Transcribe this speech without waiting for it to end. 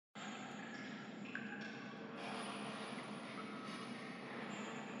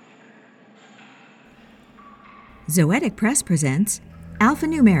Zoetic Press presents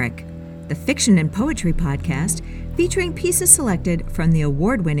Alphanumeric, the fiction and poetry podcast featuring pieces selected from the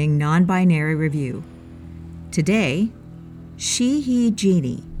award-winning non-binary review. Today, She, He,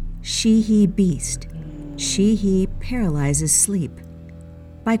 Genie, She, He, Beast, She, He, Paralyzes Sleep,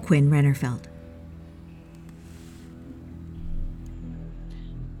 by Quinn Rennerfeld.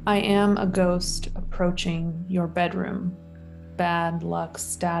 I am a ghost approaching your bedroom, bad luck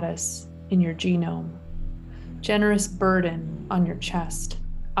status in your genome, generous burden on your chest,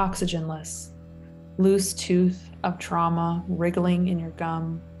 oxygenless, loose tooth of trauma wriggling in your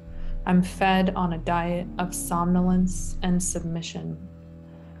gum. I'm fed on a diet of somnolence and submission.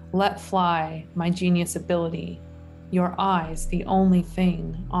 Let fly my genius ability, your eyes the only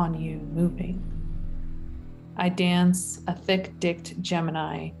thing on you moving. I dance a thick-dicked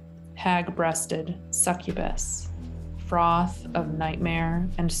Gemini, hag-breasted succubus, froth of nightmare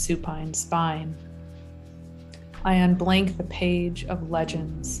and supine spine. I unblank the page of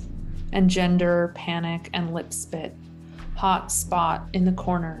legends, engender panic and lip spit, hot spot in the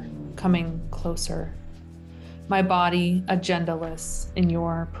corner, coming closer. My body agendaless in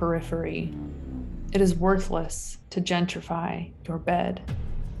your periphery. It is worthless to gentrify your bed.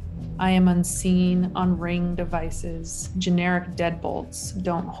 I am unseen on ring devices generic deadbolts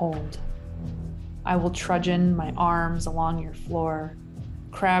don't hold. I will trudgeon my arms along your floor,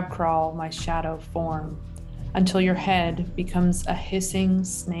 crab crawl my shadow form, until your head becomes a hissing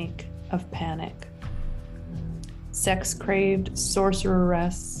snake of panic. Sex-craved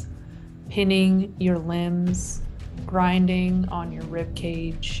sorceress, pinning your limbs, grinding on your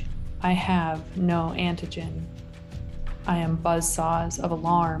ribcage. I have no antigen. I am buzzsaws of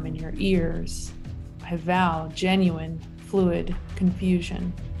alarm in your ears. I vow genuine, fluid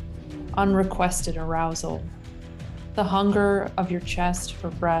confusion, unrequested arousal, the hunger of your chest for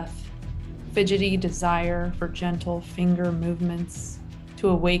breath, fidgety desire for gentle finger movements to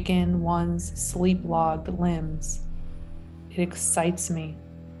awaken one's sleep-logged limbs. It excites me.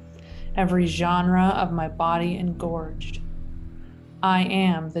 Every genre of my body engorged. I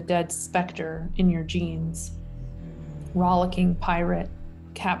am the dead specter in your jeans. Rollicking pirate,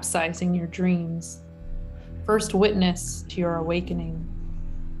 capsizing your dreams. First witness to your awakening.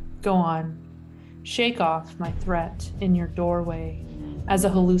 Go on, shake off my threat in your doorway as a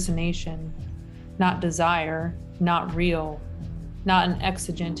hallucination, not desire, not real, not an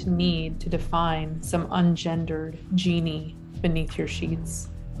exigent need to define some ungendered genie beneath your sheets.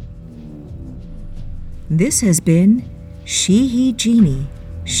 This has been She, He, Genie,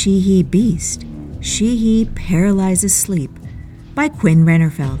 She, He, Beast, She, He, Paralyzes Sleep, by Quinn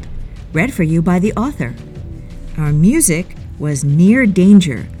Rennerfeld, read for you by the author. Our music was Near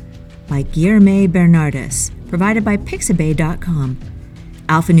Danger, by Guilherme Bernardes, provided by Pixabay.com.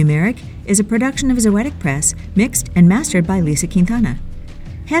 Alphanumeric is a production of Zoetic Press, mixed and mastered by Lisa Quintana.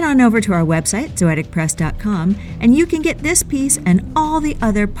 Head on over to our website, zoeticpress.com, and you can get this piece and all the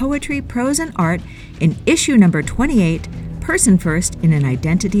other poetry, prose, and art in issue number 28, Person First in an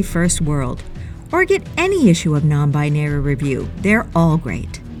Identity First World. Or get any issue of Non-Binary Review. They're all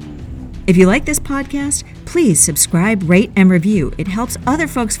great. If you like this podcast, please subscribe, rate, and review. It helps other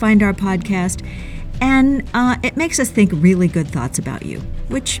folks find our podcast, and it makes us think really good thoughts about you,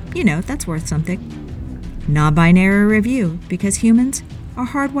 which, that's worth something. Non-Binary Review, because humans are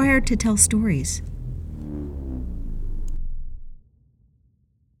hardwired to tell stories.